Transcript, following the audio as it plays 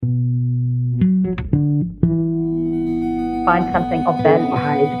find something of value. The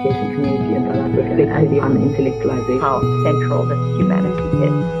higher education community in South Africa, especially on intellectualization. How central this humanity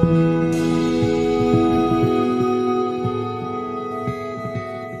is.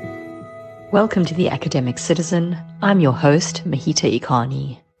 Welcome to The Academic Citizen. I'm your host, Mahita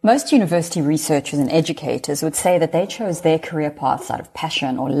Ikani. Most university researchers and educators would say that they chose their career paths out of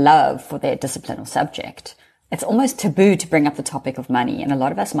passion or love for their discipline or subject. It's almost taboo to bring up the topic of money, and a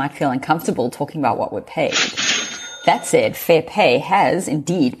lot of us might feel uncomfortable talking about what we're paid. That said, fair pay has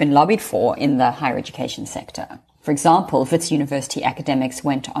indeed been lobbied for in the higher education sector. For example, Wits University academics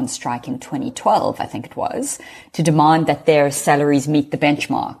went on strike in 2012, I think it was, to demand that their salaries meet the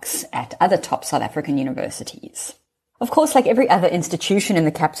benchmarks at other top South African universities. Of course, like every other institution in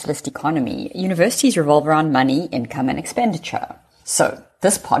the capitalist economy, universities revolve around money, income, and expenditure. So,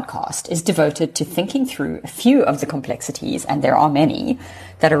 this podcast is devoted to thinking through a few of the complexities, and there are many,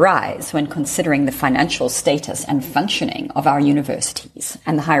 that arise when considering the financial status and functioning of our universities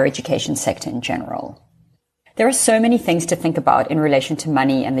and the higher education sector in general. There are so many things to think about in relation to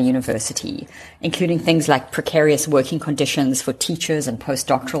money and the university, including things like precarious working conditions for teachers and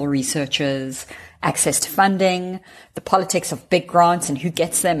postdoctoral researchers, access to funding, the politics of big grants and who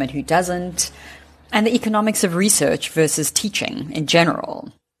gets them and who doesn't, and the economics of research versus teaching in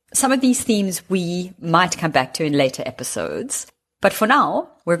general. Some of these themes we might come back to in later episodes, but for now,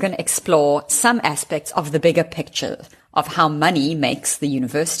 we're going to explore some aspects of the bigger picture of how money makes the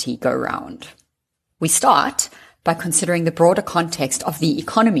university go round. We start by considering the broader context of the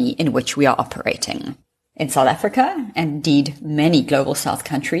economy in which we are operating. In South Africa, and indeed many global South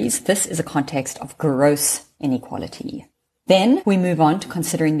countries, this is a context of gross inequality. Then we move on to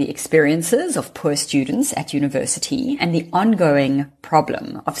considering the experiences of poor students at university and the ongoing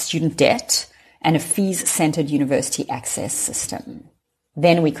problem of student debt and a fees-centered university access system.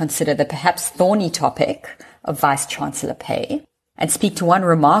 Then we consider the perhaps thorny topic of vice-chancellor pay and speak to one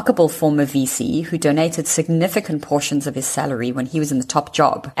remarkable former VC who donated significant portions of his salary when he was in the top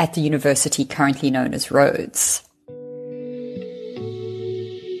job at the university currently known as Rhodes.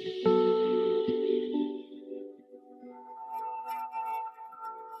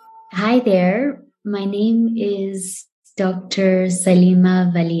 Hi there. My name is Dr.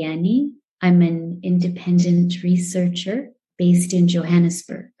 Salima Valiani. I'm an independent researcher based in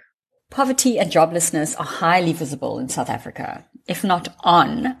Johannesburg. Poverty and joblessness are highly visible in South Africa, if not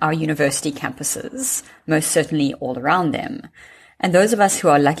on our university campuses, most certainly all around them. And those of us who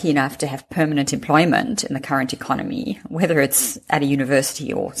are lucky enough to have permanent employment in the current economy, whether it's at a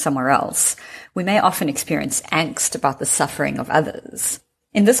university or somewhere else, we may often experience angst about the suffering of others.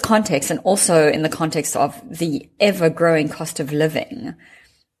 In this context, and also in the context of the ever-growing cost of living,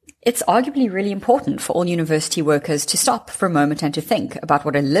 it's arguably really important for all university workers to stop for a moment and to think about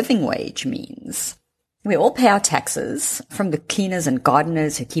what a living wage means. We all pay our taxes, from the cleaners and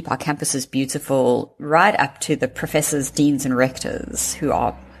gardeners who keep our campuses beautiful, right up to the professors, deans, and rectors, who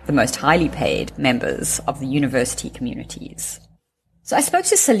are the most highly paid members of the university communities. So I spoke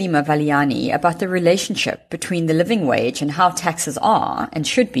to Salima Valiani about the relationship between the living wage and how taxes are and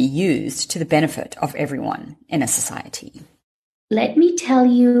should be used to the benefit of everyone in a society. Let me tell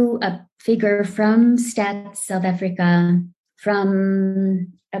you a figure from Stats South Africa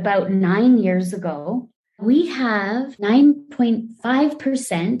from about 9 years ago. We have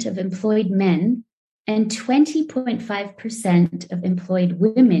 9.5% of employed men and 20.5% of employed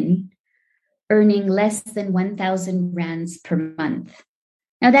women earning less than 1,000 rands per month.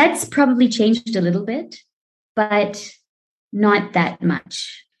 Now that's probably changed a little bit, but not that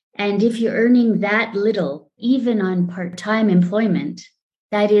much. And if you're earning that little, even on part-time employment,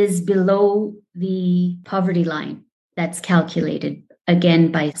 that is below the poverty line that's calculated, again,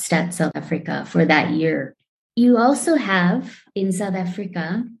 by Stats South Africa for that year. You also have in South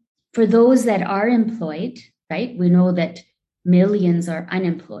Africa, for those that are employed, right? We know that millions are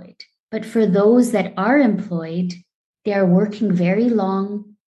unemployed. But for those that are employed, they are working very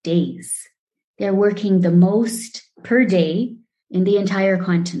long days. They're working the most per day in the entire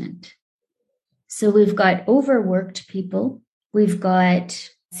continent. So we've got overworked people, we've got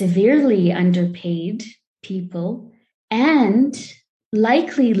severely underpaid people, and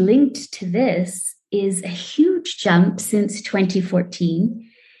likely linked to this is a huge jump since 2014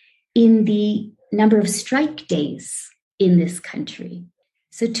 in the number of strike days in this country.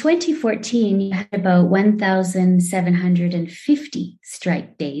 So 2014, you had about 1,750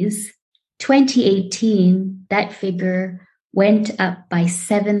 strike days. 2018, that figure went up by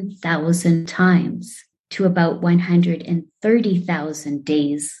 7,000 times to about 130,000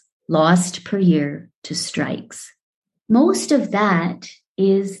 days lost per year to strikes. Most of that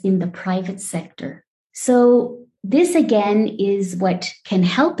is in the private sector. So this again is what can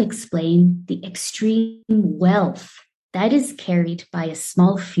help explain the extreme wealth that is carried by a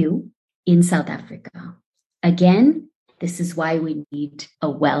small few in South Africa. Again, this is why we need a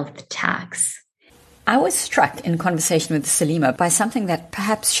wealth tax. I was struck in conversation with Salima by something that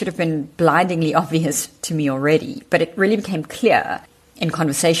perhaps should have been blindingly obvious to me already, but it really became clear in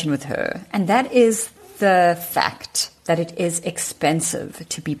conversation with her, and that is the fact that it is expensive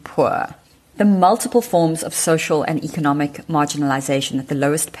to be poor. The multiple forms of social and economic marginalization that the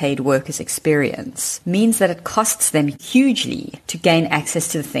lowest paid workers experience means that it costs them hugely to gain access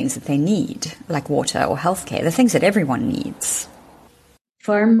to the things that they need, like water or healthcare, the things that everyone needs.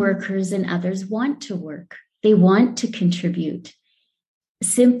 Farm workers and others want to work. They want to contribute.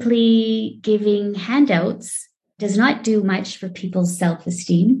 Simply giving handouts does not do much for people's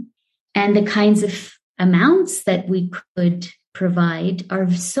self-esteem. And the kinds of amounts that we could provide are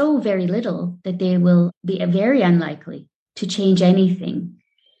so very little that they will be very unlikely to change anything.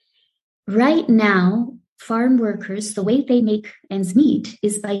 Right now, farm workers, the way they make ends meet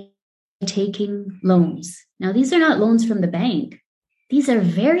is by taking loans. Now, these are not loans from the bank. These are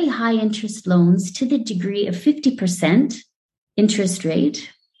very high interest loans to the degree of 50% interest rate.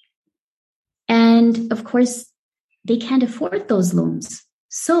 And of course, they can't afford those loans.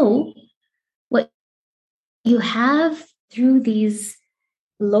 So what you have through these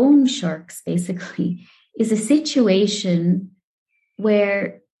loan sharks, basically, is a situation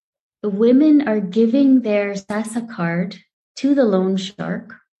where the women are giving their SASA card to the loan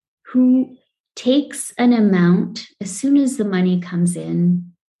shark, who takes an amount as soon as the money comes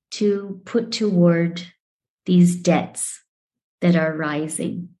in to put toward these debts that are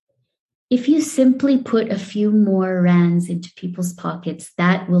rising. If you simply put a few more rands into people's pockets,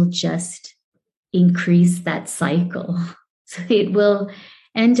 that will just increase that cycle. So it will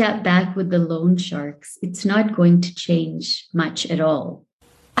end up back with the loan sharks. It's not going to change much at all.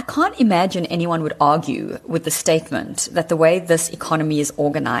 I can't imagine anyone would argue with the statement that the way this economy is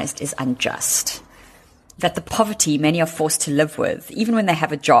organized is unjust, that the poverty many are forced to live with, even when they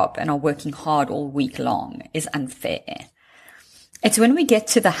have a job and are working hard all week long, is unfair. It's when we get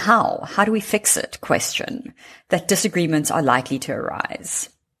to the how do we fix it question, that disagreements are likely to arise.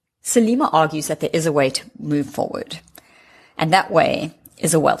 Salima argues that there is a way to move forward, and that way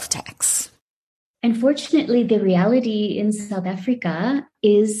is a wealth tax. Unfortunately, the reality in South Africa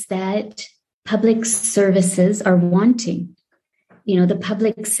is that public services are wanting. The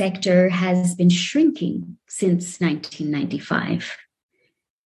public sector has been shrinking since 1995.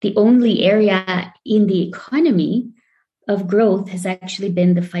 The only area in the economy of growth has actually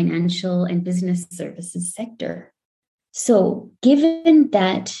been the financial and business services sector. So, given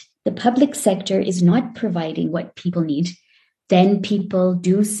that the public sector is not providing what people need, then people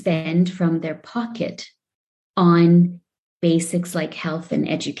do spend from their pocket on basics like health and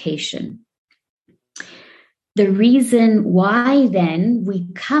education. The reason why then we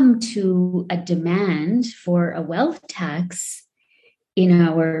come to a demand for a wealth tax in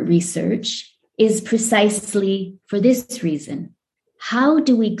our research is precisely for this reason. How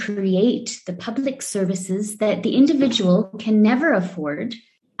do we create the public services that the individual can never afford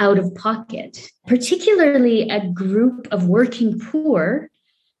out of pocket, particularly a group of working poor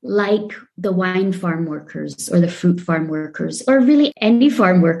like the wine farm workers or the fruit farm workers, or really any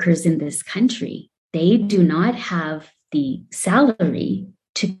farm workers in this country? They do not have the salary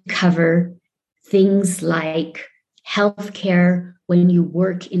to cover things like healthcare when you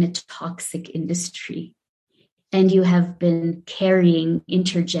work in a toxic industry and you have been carrying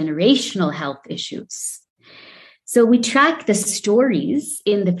intergenerational health issues. So we track the stories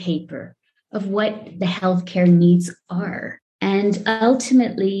in the paper of what the healthcare needs are. And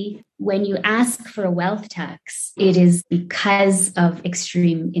ultimately, when you ask for a wealth tax, it is because of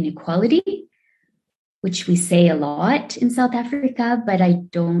extreme inequality, which we say a lot in South Africa, but I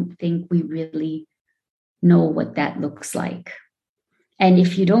don't think we really know what that looks like. And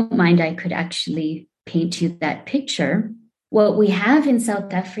if you don't mind, I could actually paint you that picture. What we have in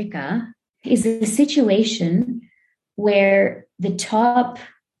South Africa is a situation where the top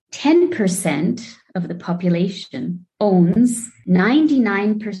 10% of the population owns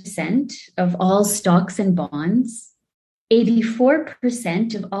 99% of all stocks and bonds,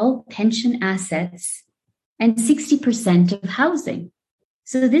 84% of all pension assets, and 60% of housing.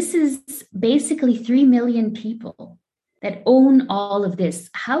 So this is basically 3 million people that own all of this.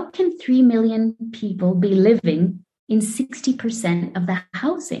 How can 3 million people be living in 60% of the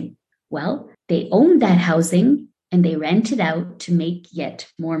housing? Well, they own that housing and they rent it out to make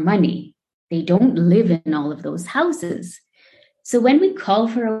yet more money. They don't live in all of those houses. So when we call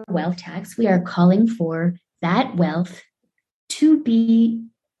for a wealth tax, we are calling for that wealth to be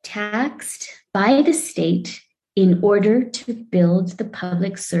taxed by the state in order to build the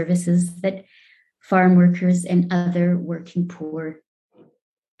public services that farm workers and other working poor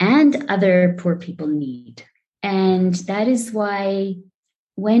and other poor people need. And that is why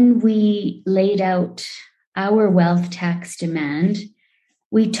when we laid out our wealth tax demand,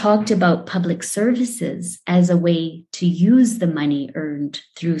 we talked about public services as a way to use the money earned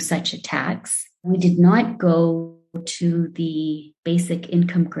through such a tax. We did not go to the basic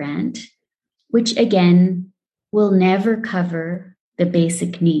income grant, which again will never cover the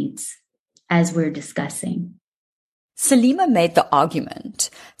basic needs as we're discussing. Salima made the argument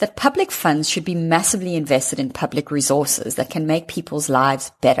that public funds should be massively invested in public resources that can make people's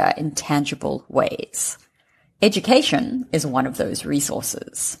lives better in tangible ways. Education is one of those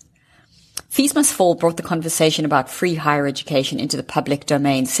resources. Fees Must Fall brought the conversation about free higher education into the public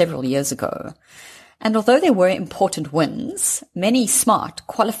domain several years ago. And although there were important wins, many smart,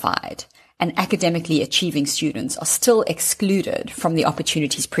 qualified, and academically achieving students are still excluded from the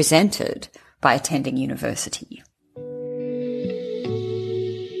opportunities presented by attending university.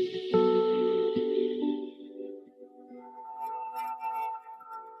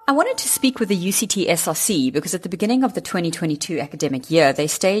 I wanted to speak with the UCT SRC because at the beginning of the 2022 academic year, they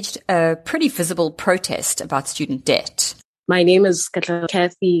staged a pretty visible protest about student debt. My name is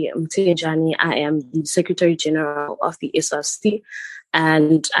Kathy Mtejani. I am the Secretary General of the SRC,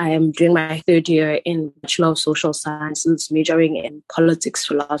 and I am doing my third year in Bachelor of Social Sciences, majoring in politics,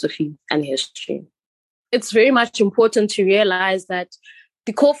 philosophy, and history. It's very much important to realize that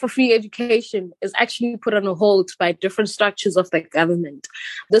the call for free education is actually put on a hold by different structures of the government.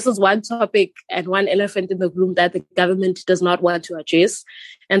 This is one topic and one elephant in the room that the government does not want to address,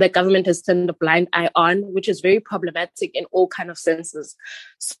 and the government has turned a blind eye on, which is very problematic in all kinds of senses.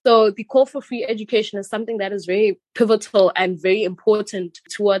 So the call for free education is something that is very pivotal and very important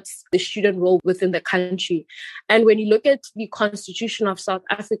towards the student role within the country. And when you look at the Constitution of South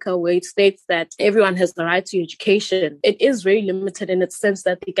Africa, where it states that everyone has the right to education, it is very limited in its sense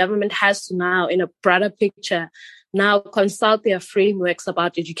that the government has to now, in a broader picture, now consult their frameworks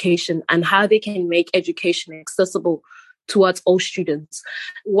about education and how they can make education accessible towards all students.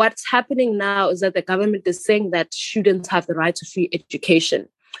 What's happening now is that the government is saying that students have the right to free education.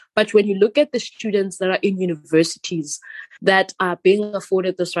 But when you look at the students that are in universities that are being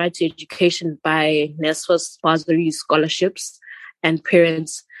afforded this right to education by NSFAS bursaries, scholarships, and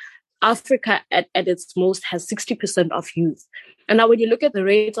parents, Africa at its most has 60% of youth. And now when you look at the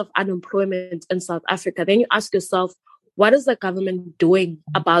rate of unemployment in South Africa, then you ask yourself, what is the government doing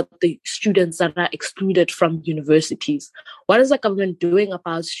about the students that are excluded from universities? What is the government doing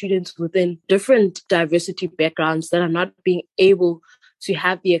about students within different diversity backgrounds that are not being able to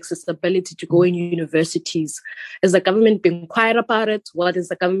have the accessibility to go in universities? Is the government being quiet about it? What is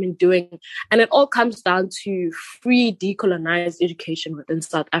the government doing? And it all comes down to free decolonized education within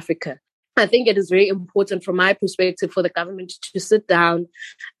South Africa. I think it is very important from my perspective for the government to sit down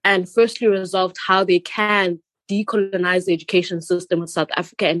and firstly resolve how they can decolonize the education system in South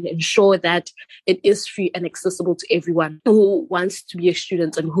Africa and ensure that it is free and accessible to everyone who wants to be a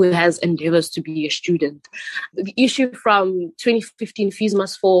student and who has endeavors to be a student. The issue from 2015, Fees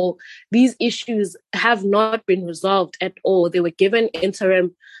Must Fall, these issues have not been resolved at all. They were given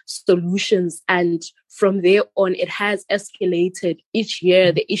interim solutions, and from there on, it has escalated. Each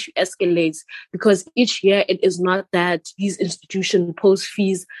year, the issue escalates because each year it is not that these institutions pose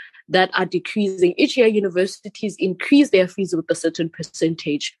fees that are decreasing. Each year, universities increase their fees with a certain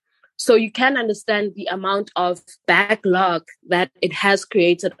percentage. So you can understand the amount of backlog that it has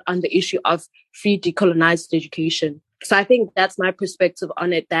created on the issue of free decolonized education. So I think that's my perspective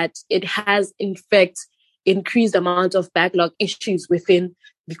on it, that it has, in fact, increased amount of backlog issues within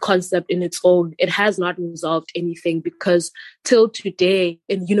the concept in its own. It has not resolved anything because till today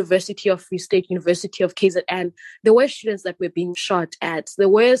in University of Free State, University of KZN, there were students that were being shot at. There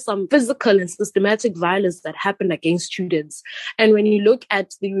were some physical and systematic violence that happened against students. And when you look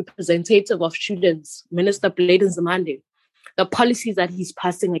at the representative of students, Minister Bladen Zamande, the policies that he's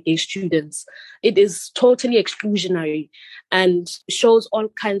passing against students, it is totally exclusionary and shows all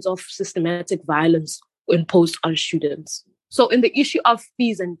kinds of systematic violence imposed on students. So in the issue of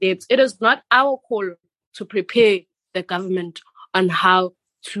fees and debts, it is not our call to prepare the government on how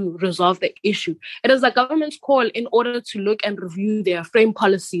to resolve the issue. It is the government's call in order to look and review their frame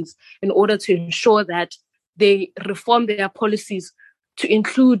policies in order to ensure that they reform their policies to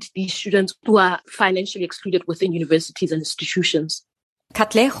include these students who are financially excluded within universities and institutions.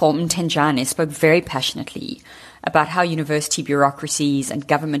 Katleho Mtejani spoke very passionately about how university bureaucracies and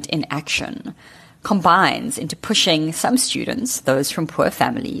government inaction combines into pushing some students, those from poor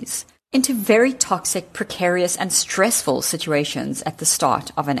families, into very toxic, precarious, and stressful situations at the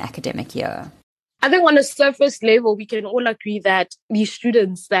start of an academic year. I think on a surface level, we can all agree that these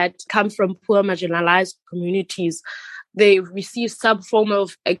students that come from poor, marginalized communities, they receive some form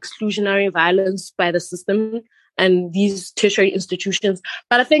of exclusionary violence by the system and these tertiary institutions.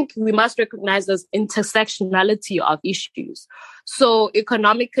 But I think we must recognize this intersectionality of issues. So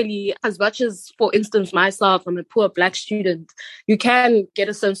economically, as much as, for instance, myself, I'm a poor Black student, you can get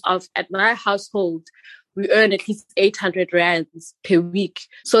a sense of, at my household, we earn at least 800 rands per week.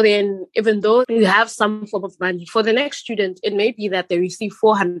 So then, even though you have some form of money, for the next student, it may be that they receive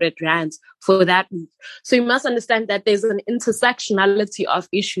 400 rands for that week. So you must understand that there's an intersectionality of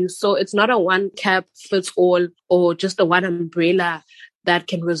issues. So it's not a one cap fits all or just a one umbrella that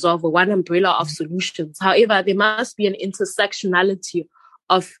can resolve, or one umbrella of solutions. However, there must be an intersectionality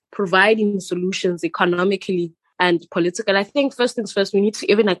of providing solutions economically and politically. I think first things first, we need to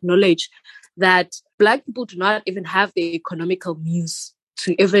even acknowledge that Black people do not even have the economical means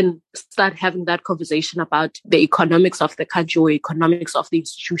to even start having that conversation about the economics of the country or economics of the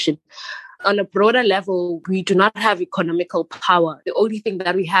institution. On a broader level, we do not have economical power. The only thing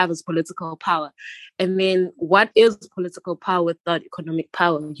that we have is political power. And then what is political power without economic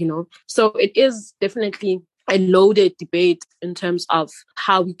power, you know? So it is definitely a loaded debate in terms of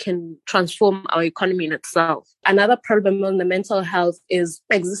how we can transform our economy in itself. Another problem on the mental health is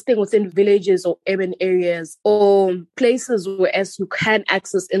existing within villages or urban areas or places where as you can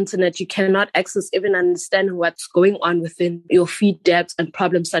access internet, you cannot access even understanding what's going on within your feed depths and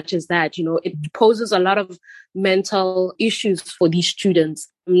problems such as that. You know, it poses a lot of mental issues for these students,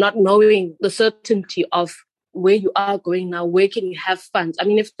 not knowing the certainty of where you are going now, where can you have funds? I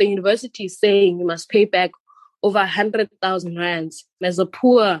mean, if the university is saying you must pay back over 100,000 rands as a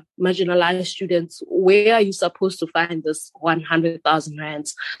poor, marginalized student, where are you supposed to find this 100,000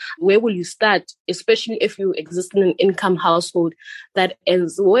 rands? Where will you start, especially if you exist in an income household that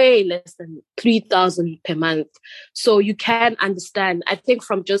earns way less than 3,000 per month? So you can understand, I think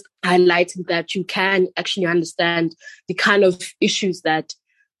from just highlighting that, you can actually understand the kind of issues that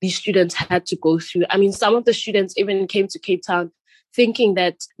these students had to go through. I mean, some of the students even came to Cape Town thinking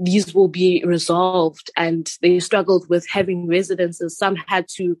that these will be resolved, and they struggled with having residences. Some had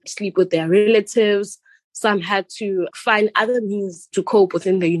to sleep with their relatives. Some had to find other means to cope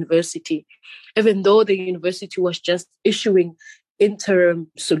within the university, even though the university was just issuing interim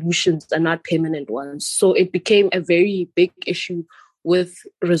solutions and not permanent ones. So it became a very big issue with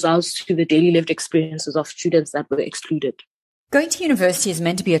results to the daily lived experiences of students that were excluded. Going to university is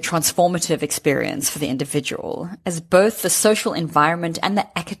meant to be a transformative experience for the individual, as both the social environment and the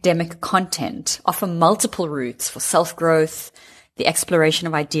academic content offer multiple routes for self-growth, the exploration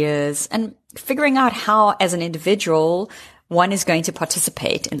of ideas, and figuring out how, as an individual, one is going to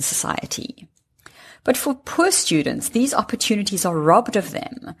participate in society. But for poor students, these opportunities are robbed of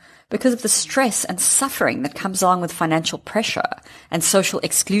them because of the stress and suffering that comes along with financial pressure and social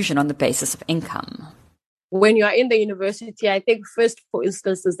exclusion on the basis of income. When you are in the university, I think first, for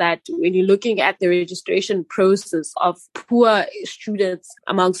instance, is that when you're looking at the registration process of poor students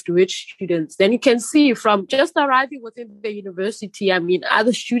amongst rich students, then you can see from just arriving within the university, I mean,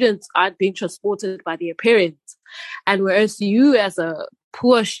 other students are being transported by their parents. And whereas you as a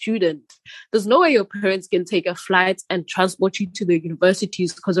poor student, there's no way your parents can take a flight and transport you to the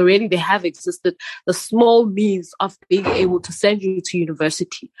universities because already they have existed the small means of being able to send you to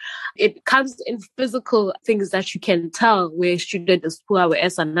university. It comes in physical things that you can tell where a student is poor,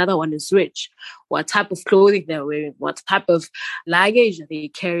 whereas another one is rich. What type of clothing they're wearing, what type of luggage are they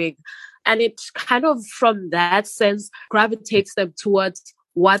carrying. And it kind of, from that sense, gravitates them towards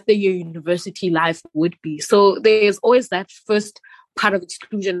what the university life would be. So there's always that first part of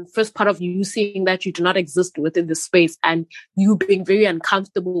exclusion, first part of you seeing that you do not exist within the space and you being very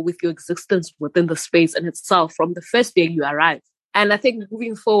uncomfortable with your existence within the space in itself from the first day you arrive. And I think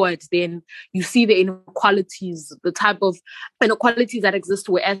moving forward, then you see the inequalities, the type of inequalities that exist,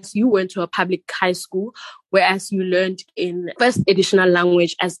 whereas you went to a public high school, whereas you learned in first additional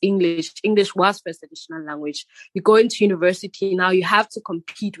language as English. English was first additional language. You go into university, now you have to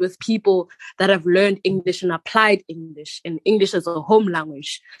compete with people that have learned English and applied English, and English as a home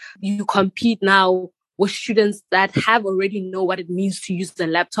language. You compete now with students that have already know what it means to use the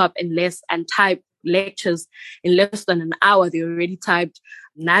laptop and type lectures in less than an hour. They already typed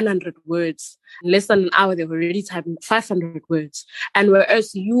 900 words. In less than an hour, they've already typed 500 words. And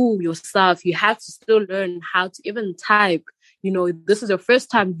whereas you yourself, you have to still learn how to even type. You know, this is your first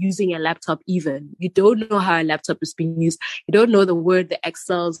time using a laptop even. You don't know how a laptop is being used. You don't know the Word, the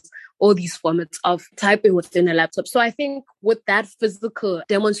Excels, all these formats of typing within a laptop. So I think with that physical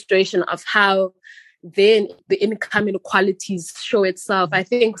demonstration of how then the income inequalities show itself, I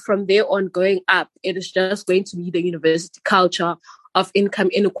think from there on going up, it is just going to be the university culture of income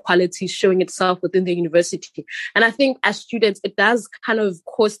inequality showing itself within the university. And I think as students, it does kind of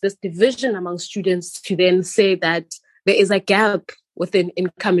cause this division among students to then say that there is a gap within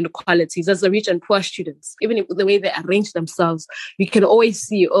income inequalities as the rich and poor students. Even in the way they arrange themselves, you can always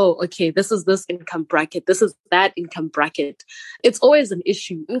see, oh, okay, this is this income bracket, this is that income bracket. It's always an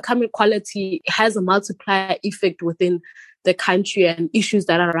issue. Income inequality has a multiplier effect within the country and issues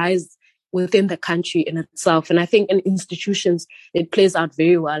that arise within the country in itself. And I think in institutions, it plays out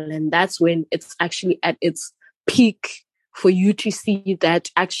very well. And that's when it's actually at its peak for you to see that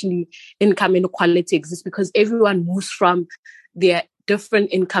actually income inequality exists, because everyone moves from their different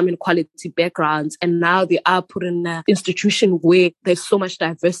income inequality backgrounds, and now they are put in an institution where there's so much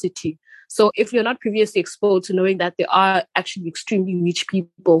diversity. So if you're not previously exposed to knowing that there are actually extremely rich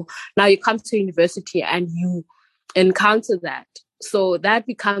people, now you come to university and you encounter that. So that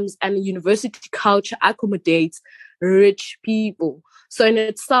becomes, and university culture accommodates rich people. So in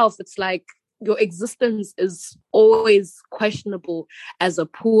itself, it's like your existence is always questionable as a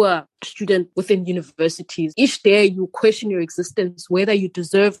poor student within universities. Each day you question your existence, whether you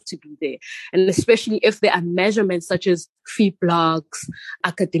deserve to be there. And especially if there are measurements such as fee blocks,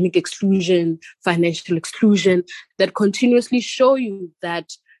 academic exclusion, financial exclusion, that continuously show you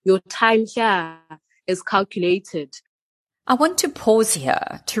that your time here is calculated. I want to pause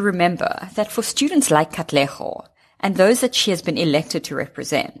here to remember that for students like Katlego and those that she has been elected to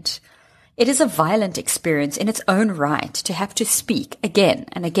represent, it is a violent experience in its own right to have to speak again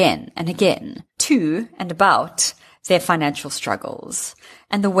and again and again to and about their financial struggles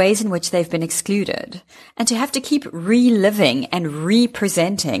and the ways in which they've been excluded, and to have to keep reliving and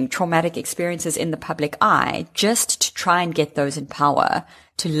representing traumatic experiences in the public eye just to try and get those in power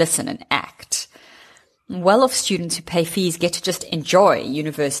to listen and act. Well-off students who pay fees get to just enjoy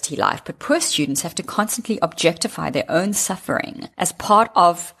university life, but poor students have to constantly objectify their own suffering as part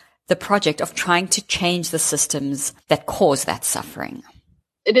of the project of trying to change the systems that cause that suffering.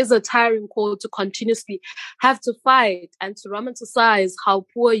 It is a tiring call to continuously have to fight and to romanticize how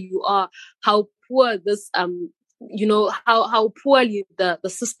poor you are, how poor this, how poorly the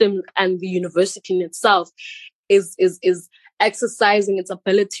system and the university in itself is exercising its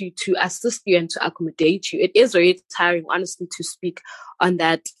ability to assist you and to accommodate you. It is very tiring, honestly, to speak on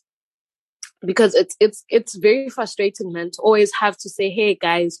that, because it's very frustrating, man, to always have to say, hey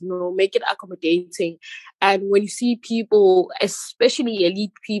guys, make it accommodating. And when you see people, especially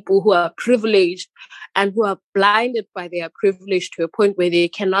elite people who are privileged and who are blinded by their privilege to a point where they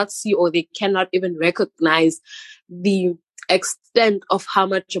cannot see or they cannot even recognize the extent of how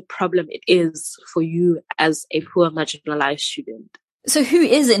much a problem it is for you as a poor marginalized student. So who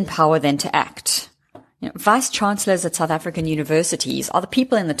is in power then to act? Vice chancellors at South African universities are the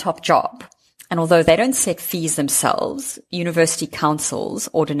people in the top job. And although they don't set fees themselves, university councils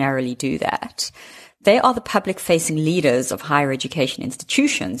ordinarily do that. They are the public-facing leaders of higher education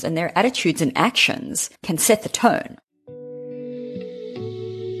institutions, and their attitudes and actions can set the tone.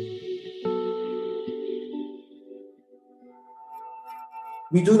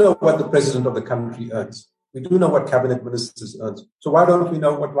 We do know what the president of the country earns. We do know what cabinet ministers earn. So why don't we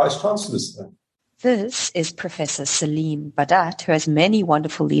know what vice chancellors earn? This is Professor Salim Badat, who has many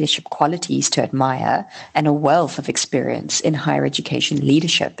wonderful leadership qualities to admire and a wealth of experience in higher education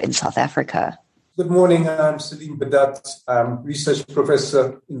leadership in South Africa. Good morning. I'm Salim Badat. I'm research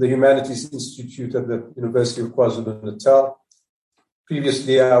professor in the Humanities Institute at the University of KwaZulu-Natal.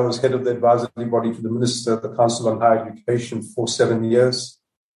 Previously, I was head of the advisory body to the Minister of the Council on Higher Education for 7 years.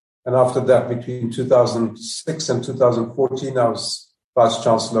 And after that, between 2006 and 2014, I was Vice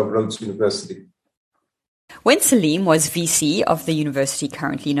Chancellor of Rhodes University. When Salim was VC of the university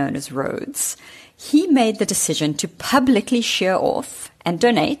currently known as Rhodes, he made the decision to publicly shear off and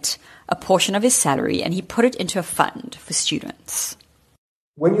donate a portion of his salary, and he put it into a fund for students.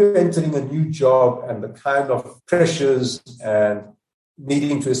 When you're entering a new job and the kind of pressures and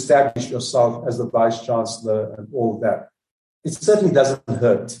needing to establish yourself as the Vice Chancellor and all that, it certainly doesn't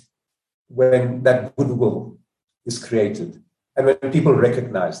hurt when that goodwill is created and when people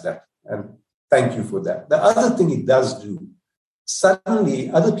recognize that. And thank you for that. The other thing it does do, suddenly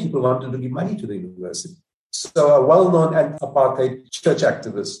other people wanted to give money to the university. So a well-known anti-apartheid church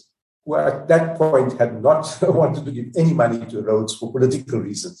activist who at that point had not wanted to give any money to Rhodes for political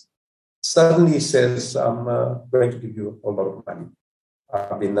reasons, suddenly says, I'm going to give you a lot of money.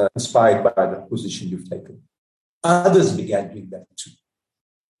 I've been inspired by the position you've taken. Others began doing that too.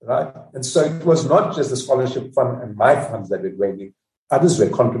 right? And so it was not just the scholarship fund and my funds that were going in. Others were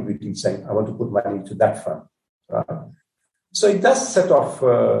contributing, saying, I want to put money into that fund, right? So it does set off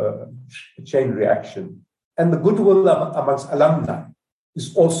a chain reaction. And the goodwill amongst alumni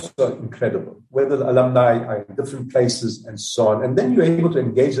is also incredible, whether the alumni are in different places and so on. And then you're able to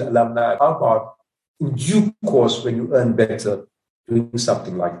engage the alumni. How about in due course, when you earn better, doing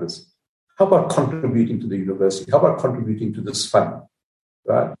something like this? How about contributing to the university? How about contributing to this fund,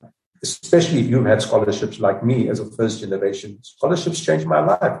 right? Especially if you've had scholarships like me as a first generation. Scholarships changed my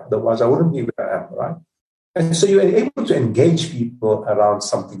life. Otherwise, I wouldn't be where I am, right? And so you're able to engage people around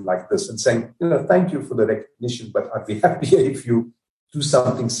something like this and saying, thank you for the recognition, but I'd be happier if you do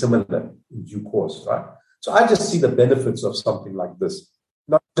something similar in due course, right? So I just see the benefits of something like this,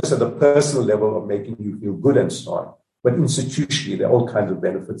 not just at the personal level of making you feel good and so on, but institutionally, there are all kinds of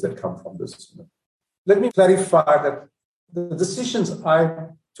benefits that come from this. Let me clarify that the decisions I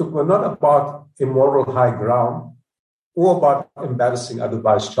took were not about a moral high ground or about embarrassing other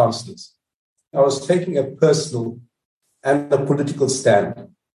vice chancellors. I was taking a personal and a political stand.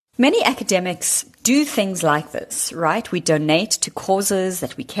 Many academics do things like this, right? We donate to causes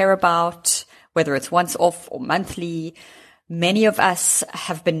that we care about, whether it's once off or monthly. Many of us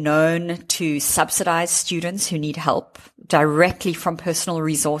have been known to subsidize students who need help directly from personal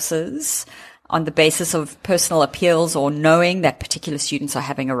resources on the basis of personal appeals or knowing that particular students are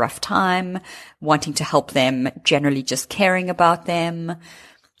having a rough time, wanting to help them, generally just caring about them.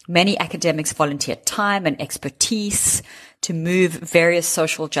 Many academics volunteer time and expertise to move various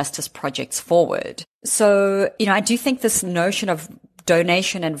social justice projects forward. So, I do think this notion of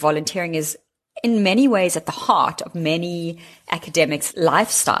donation and volunteering is in many ways at the heart of many academics'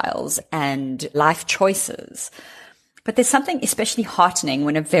 lifestyles and life choices. But there's something especially heartening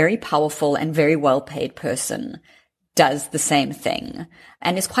when a very powerful and very well-paid person does the same thing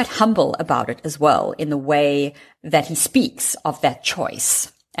and is quite humble about it as well in the way that he speaks of that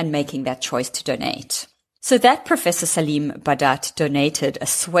choice and making that choice to donate. So that Professor Salim Badat donated a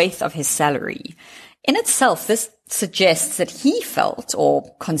swathe of his salary. In itself, this suggests that he felt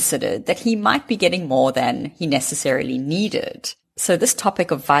or considered that he might be getting more than he necessarily needed. So this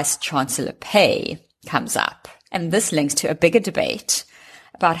topic of vice chancellor pay comes up, and this links to a bigger debate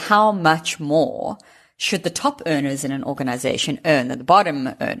about how much more should the top earners in an organization earn than the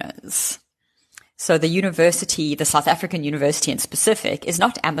bottom earners. So the university, the South African university in specific, is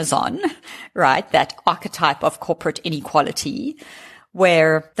not Amazon, right? That archetype of corporate inequality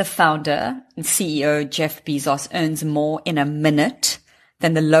where the founder and CEO Jeff Bezos earns more in a minute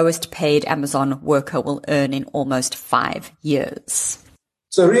than the lowest paid Amazon worker will earn in almost 5 years.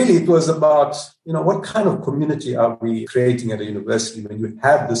 So really it was about, what kind of community are we creating at a university when you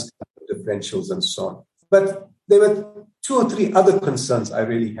have this kind of differentials and so on. But there were 2 or 3 other concerns I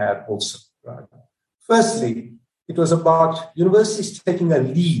really had also, right? Firstly, it was about universities taking a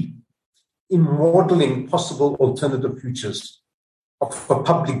lead in modeling possible alternative futures for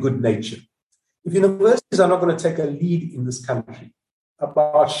public good nature. If universities are not going to take a lead in this country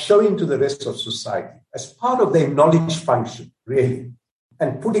about showing to the rest of society as part of their knowledge function, really,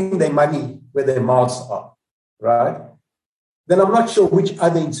 and putting their money where their mouths are, right, then I'm not sure which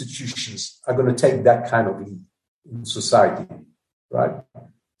other institutions are going to take that kind of lead in society, right?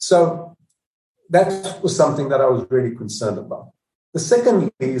 So that was something that I was really concerned about. The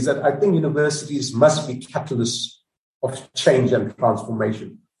second is that I think universities must be catalysts of change and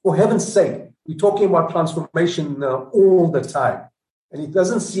transformation. For heaven's sake, we're talking about transformation all the time. And it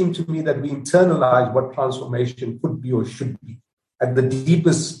doesn't seem to me that we internalize what transformation could be or should be at the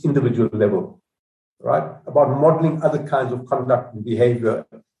deepest individual level, right? About modeling other kinds of conduct and behavior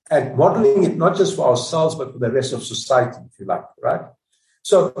and modeling it not just for ourselves, but for the rest of society, if you like, right?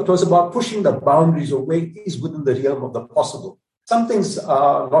 So it was about pushing the boundaries of where it is within the realm of the possible. Some things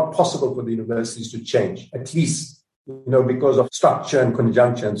are not possible for the universities to change, at least, because of structure and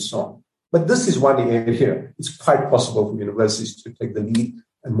conjuncture and so on. But this is one area. It's quite possible for universities to take the lead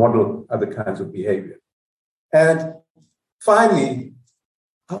and model other kinds of behavior. And finally,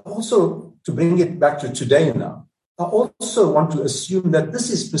 also to bring it back to today now, I also want to assume that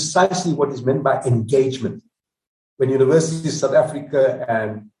this is precisely what is meant by engagement. When universities in South Africa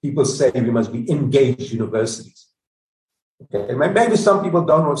and people say we must be engaged universities. Okay. Maybe some people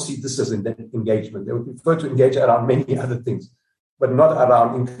don't want to see this as engagement. They would prefer to engage around many other things, but not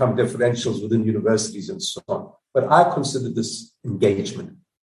around income differentials within universities and so on. But I consider this engagement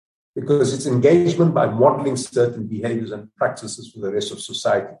because it's engagement by modeling certain behaviors and practices for the rest of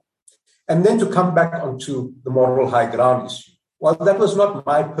society. And then to come back onto the moral high ground issue. Well, that was not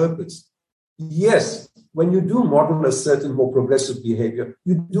my purpose. Yes, when you do model a certain more progressive behavior,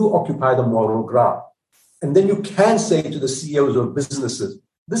 you do occupy the moral ground. And then you can say to the CEOs of businesses,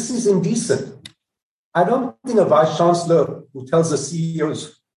 this is indecent. I don't think a vice chancellor who tells the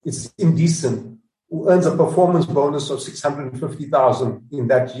CEOs it's indecent, who earns a performance bonus of 650,000 in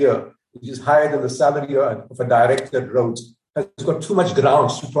that year, which is higher than the salary of a director at Rhodes, has got too much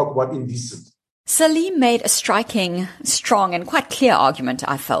grounds to talk about indecent. Salim made a striking, strong and quite clear argument,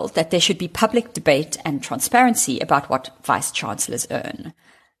 I felt, that there should be public debate and transparency about what vice-chancellors earn.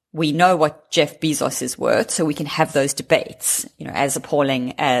 We know what Jeff Bezos is worth, so we can have those debates, as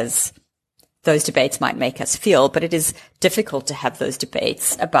appalling as those debates might make us feel, but it is difficult to have those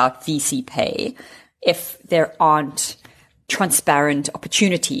debates about VC pay if there aren't transparent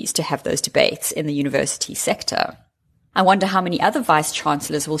opportunities to have those debates in the university sector. I wonder how many other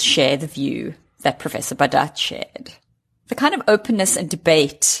vice-chancellors will share the view that Professor Badat shared. The kind of openness and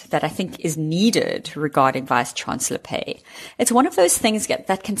debate that I think is needed regarding vice-chancellor pay, it's one of those things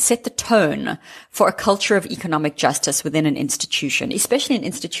that can set the tone for a culture of economic justice within an institution, especially an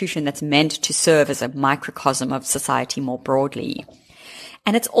institution that's meant to serve as a microcosm of society more broadly.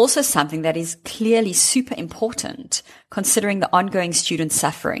 And it's also something that is clearly super important, considering the ongoing student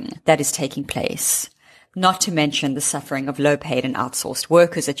suffering that is taking place. Not to mention the suffering of low-paid and outsourced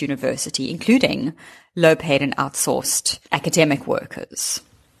workers at university, including low-paid and outsourced academic workers.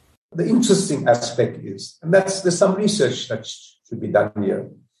 The interesting aspect is, and there's some research that should be done here,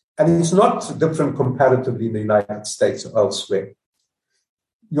 and it's not different comparatively in the United States or elsewhere.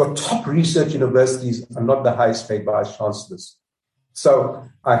 Your top research universities are not the highest paid vice-chancellors. So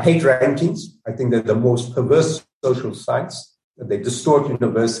I hate rankings. I think they're the most perverse social science, that they distort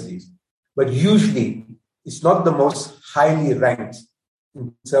universities. But usually, it's not the most highly ranked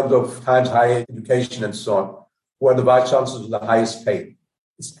in terms of Times Higher Education and so on, who are the vice-chancellors with the highest paid.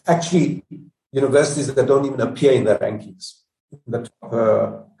 It's actually universities that don't even appear in the rankings, in the top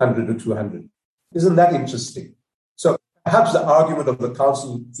 100 or 200. Isn't that interesting? So perhaps the argument of the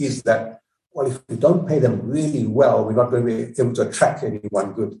council is that, well, if we don't pay them really well, we're not going to be able to attract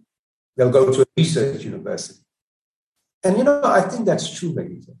anyone good. They'll go to a research university. And, I think that's true,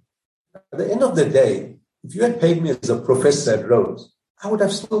 Megita. At the end of the day, if you had paid me as a professor at Rhodes, I would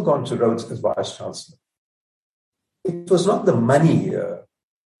have still gone to Rhodes as vice-chancellor. It was not the money here.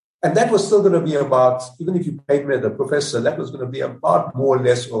 And that was still going to be about, even if you paid me as a professor, that was going to be about more or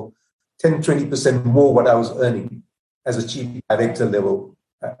less, or 10, 20% more what I was earning as a chief director level,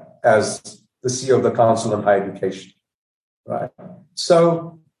 as the CEO of the Council on Higher Education. Right?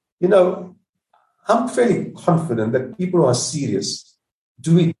 So, I'm fairly confident that people who are serious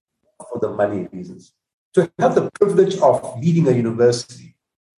do it for the money reasons. To have the privilege of leading a university,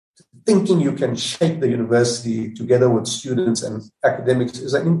 thinking you can shape the university together with students and academics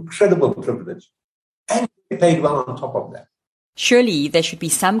is an incredible privilege. And you get paid well on top of that. Surely there should be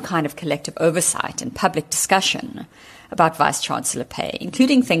some kind of collective oversight and public discussion about vice-chancellor pay,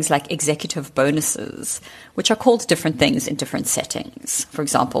 including things like executive bonuses, which are called different things in different settings. For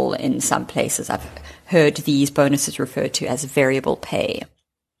example, in some places I've heard these bonuses referred to as variable pay.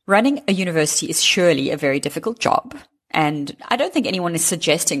 Running a university is surely a very difficult job, and I don't think anyone is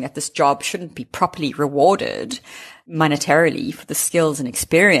suggesting that this job shouldn't be properly rewarded monetarily for the skills and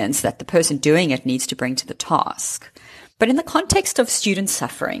experience that the person doing it needs to bring to the task. But in the context of student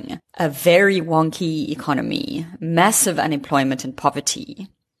suffering, a very wonky economy, massive unemployment and poverty,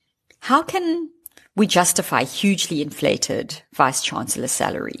 how can we justify hugely inflated vice-chancellor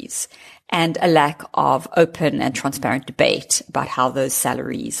salaries and a lack of open and transparent debate about how those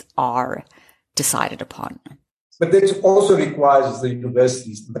salaries are decided upon? But that also requires the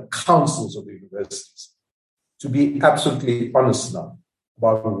universities, the councils of the universities, to be absolutely honest now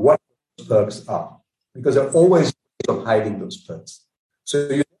about what perks are, because they're always ways of hiding those perks. So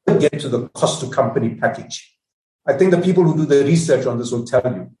you never get to the cost to company package. I think the people who do the research on this will tell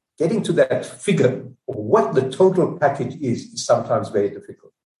you, getting to that figure of what the total package is sometimes very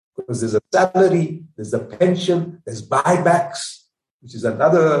difficult. Because there's a salary, there's a pension, there's buybacks, which is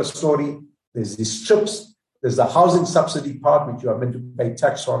another story. There's these trips, there's the housing subsidy part, which you are meant to pay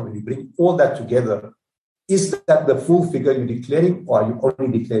tax on. When you bring all that together, is that the full figure you're declaring, or are you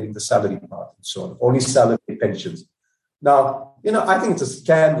only declaring the salary part and so on, only salary pensions? Now, I think it's a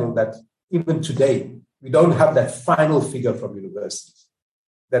scandal that even today, we don't have that final figure from universities,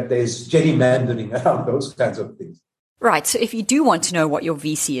 that there's gerrymandering around those kinds of things. Right. So if you do want to know what your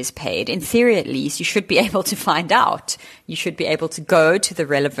VC is paid, in theory at least, you should be able to find out. You should be able to go to the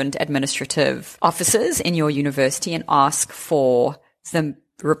relevant administrative offices in your university and ask for the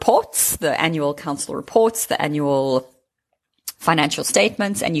reports, the annual council reports, the annual financial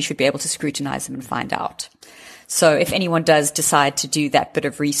statements, and you should be able to scrutinize them and find out. So if anyone does decide to do that bit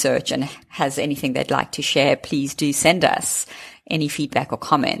of research and has anything they'd like to share, please do send us any feedback or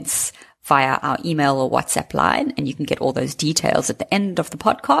comments via our email or WhatsApp line, and you can get all those details at the end of the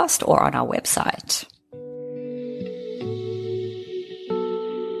podcast or on our website.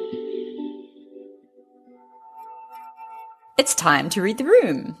 It's time to read the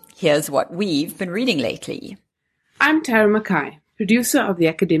room. Here's what we've been reading lately. I'm Tara Mackay, producer of The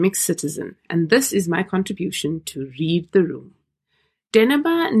Academic Citizen, and this is my contribution to Read the Room.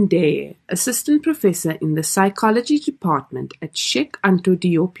 Denaba Ndeye, assistant professor in the psychology department at Sheikh Anta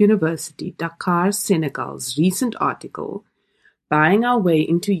Diop University, Dakar, Senegal's recent article, Buying Our Way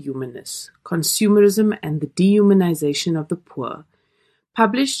into Humanness, Consumerism and the Dehumanization of the Poor,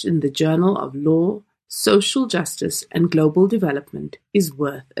 published in the Journal of Law, Social Justice and Global Development, is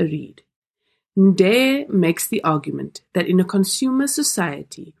worth a read. Ndeye makes the argument that in a consumer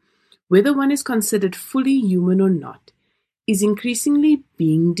society, whether one is considered fully human or not, is increasingly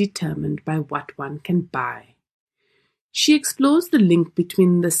being determined by what one can buy. She explores the link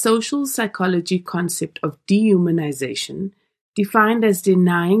between the social psychology concept of dehumanization, defined as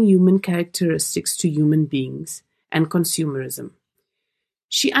denying human characteristics to human beings, and consumerism.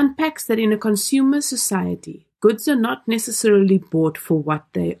 She unpacks that in a consumer society, goods are not necessarily bought for what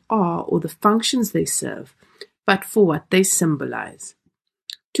they are or the functions they serve, but for what they symbolize.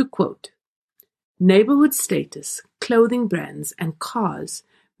 To quote, neighborhood status, clothing brands, and cars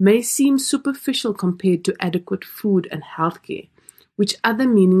may seem superficial compared to adequate food and healthcare, which other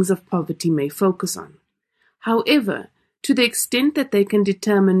meanings of poverty may focus on. However, to the extent that they can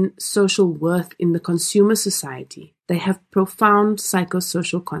determine social worth in the consumer society, they have profound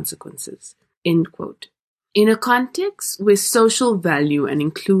psychosocial consequences. End quote. In a context where social value and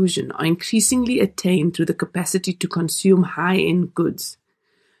inclusion are increasingly attained through the capacity to consume high-end goods,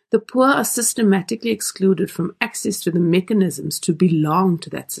 the poor are systematically excluded from access to the mechanisms to belong to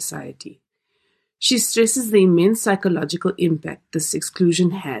that society. She stresses the immense psychological impact this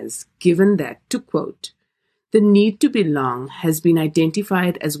exclusion has, given that, to quote, the need to belong has been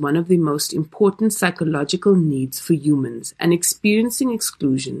identified as one of the most important psychological needs for humans, and experiencing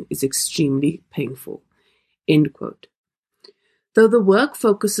exclusion is extremely painful. End quote. Though the work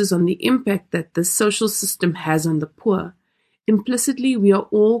focuses on the impact that this social system has on the poor, implicitly we are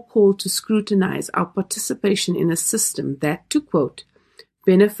all called to scrutinize our participation in a system that, to quote,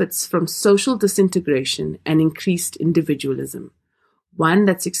 benefits from social disintegration and increased individualism, one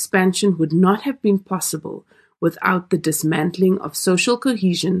that's expansion would not have been possible without the dismantling of social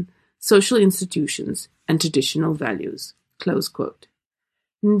cohesion, social institutions, and traditional values. Close quote.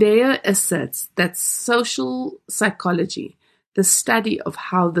 Ndeye asserts that social psychology, the study of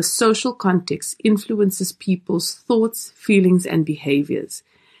how the social context influences people's thoughts, feelings, and behaviors,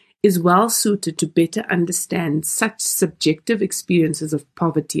 is well suited to better understand such subjective experiences of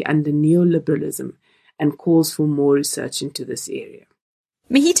poverty under neoliberalism, and calls for more research into this area.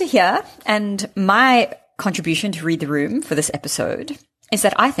 Mahita here, and my contribution to Read the Room for this episode is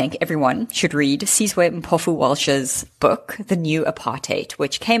that I think everyone should read Sizwe Mpofu-Walsh's book, The New Apartheid,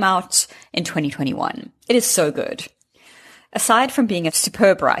 which came out in 2021. It is so good. Aside from being a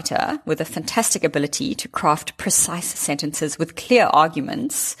superb writer with a fantastic ability to craft precise sentences with clear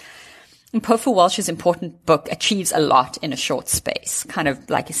arguments, Mpofu-Walsh's important book achieves a lot in a short space, kind of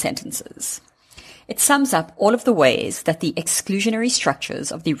like his sentences. It sums up all of the ways that the exclusionary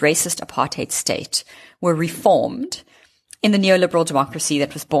structures of the racist apartheid state were reformed in the neoliberal democracy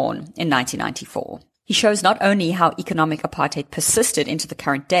that was born in 1994. He shows not only how economic apartheid persisted into the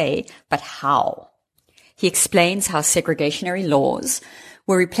current day, but how. He explains how segregationary laws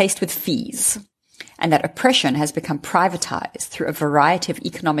were replaced with fees, and that oppression has become privatized through a variety of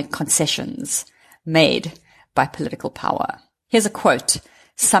economic concessions made by political power. Here's a quote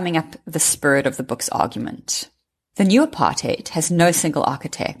summing up the spirit of the book's argument. The new apartheid has no single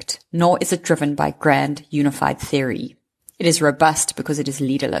architect, nor is it driven by grand unified theory. It is robust because it is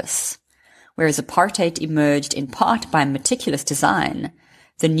leaderless. Whereas apartheid emerged in part by meticulous design,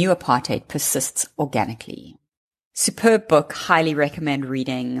 the new apartheid persists organically. Superb book, highly recommend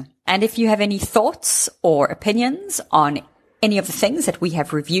reading. And if you have any thoughts or opinions on any of the things that we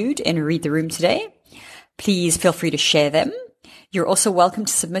have reviewed in Read the Room today, please feel free to share them. You're also welcome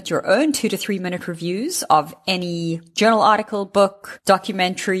to submit your own 2 to 3 minute reviews of any journal article, book,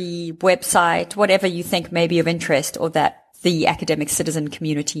 documentary, website, whatever you think may be of interest or that the academic citizen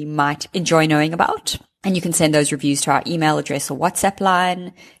community might enjoy knowing about. And you can send those reviews to our email address or WhatsApp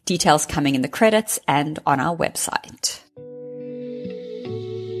line, details coming in the credits and on our website.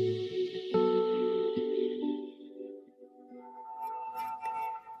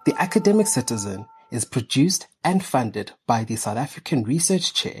 Academic Citizen is produced and funded by the South African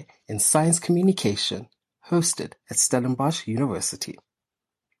Research Chair in Science Communication, hosted at Stellenbosch University.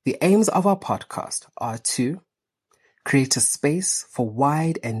 The aims of our podcast are to create a space for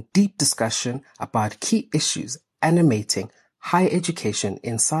wide and deep discussion about key issues animating higher education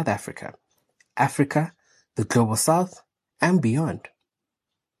in South Africa, Africa, the Global South, and beyond.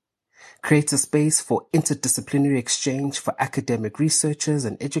 Create a space for interdisciplinary exchange for academic researchers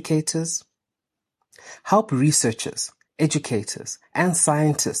and educators. Help researchers, educators, and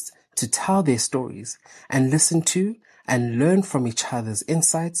scientists to tell their stories and listen to and learn from each other's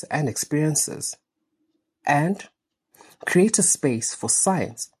insights and experiences. And create a space for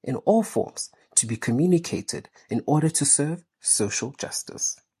science in all forms to be communicated in order to serve social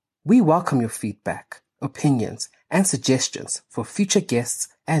justice. We welcome your feedback, opinions, and suggestions for future guests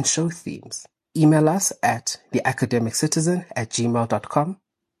and show themes. Email us at theacademiccitizen@gmail.com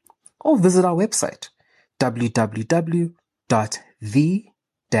or visit our website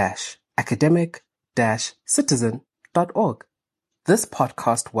www.the-academic-citizen.org. This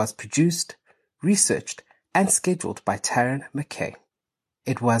podcast was produced, researched, and scheduled by Taryn McKay.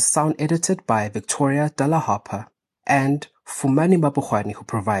 It was sound edited by Victoria Della Harper and Fumani Mabuhwani, who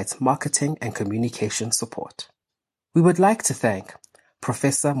provides marketing and communication support. We would like to thank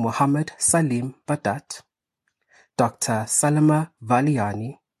Professor Mohammed Salim Badat, Dr. Salima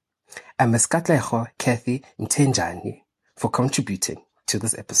Valiani, and Ms. Katleho Kathy Mtenjani for contributing to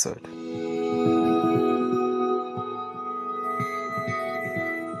this episode.